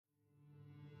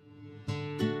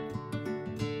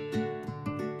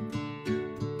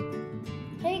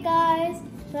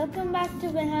Welcome back to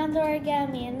Behind the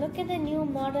Origami, and look at the new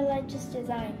model I just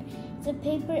designed. It's a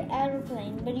paper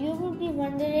aeroplane, but you will be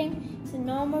wondering it's a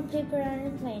normal paper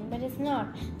aeroplane, but it's not.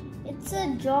 It's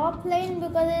a jaw plane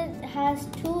because it has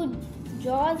two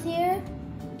jaws here.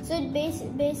 So it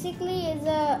basically is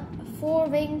a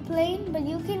four-wing plane, but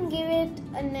you can give it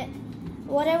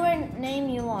whatever name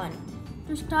you want.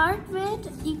 To start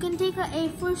with, you can take an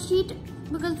A4 sheet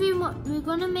because we're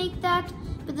going to make that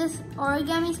with this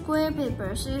origami square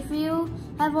paper. So if you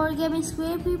have origami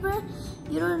square paper,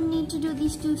 you don't need to do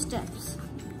these two steps.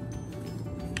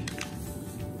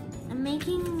 I'm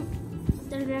making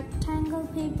the rectangle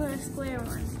paper a square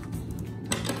one.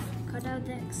 Cut out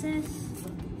the excess.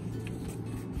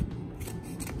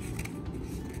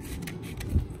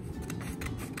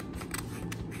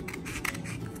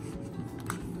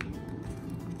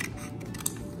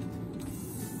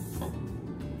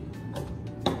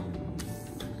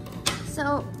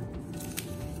 So,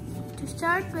 to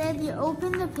start with, you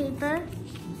open the paper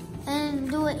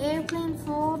and do an airplane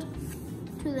fold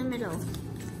to the middle.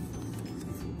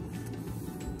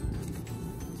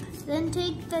 Then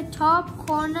take the top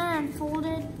corner and fold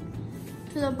it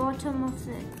to the bottom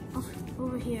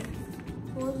over here.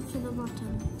 Fold it to the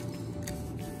bottom.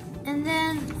 And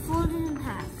then fold it in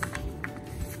half.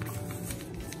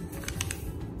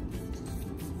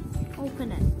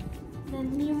 Open it.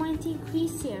 Then you might see a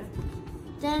crease here.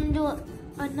 Then do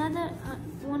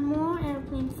one more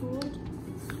airplane fold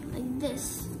like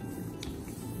this.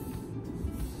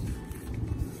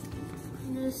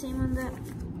 Do the same on the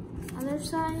other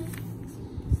side.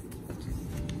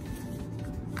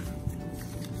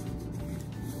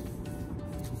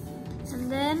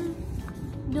 And then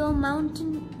do a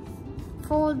mountain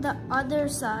fold the other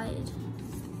side.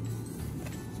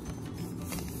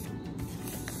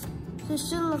 So it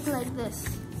should look like this.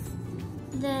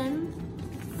 Then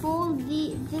fold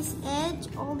this edge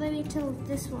all the way till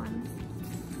this one,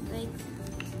 like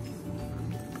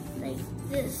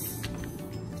this.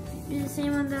 Do the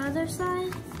same on the other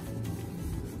side.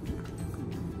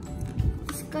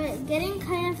 It's getting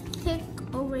kind of thick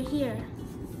over here.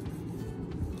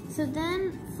 So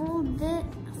then fold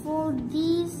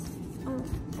these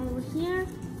over here.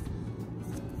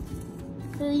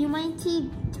 So you might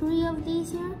see 3 of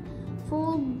these here.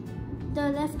 Fold the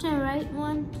left and right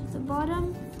one to the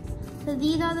bottom. So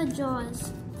these are the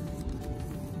jaws.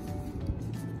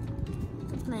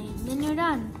 The plane. Then you're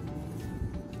done.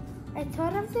 I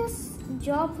thought of this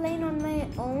jaw plane on my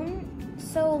own.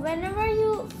 So whenever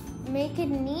you make it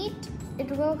neat, it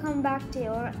will come back to you,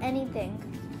 or anything.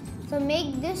 So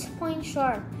make this point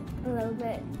sharp a little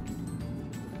bit.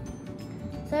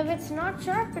 So if it's not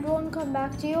sharp, it won't come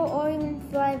back to you or even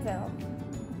fly well.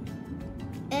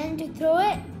 And to throw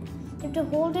it, you have to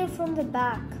hold it from the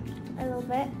back a little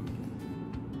bit,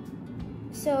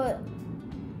 so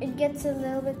it gets a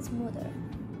little bit smoother.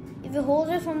 If you hold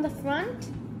it from the front,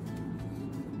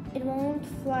 it won't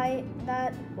fly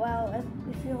that well.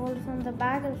 If you hold it from the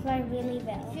back, it'll fly really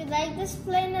well. If you like this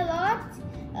plane a lot,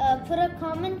 put a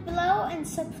comment below and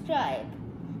subscribe.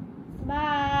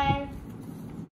 Bye.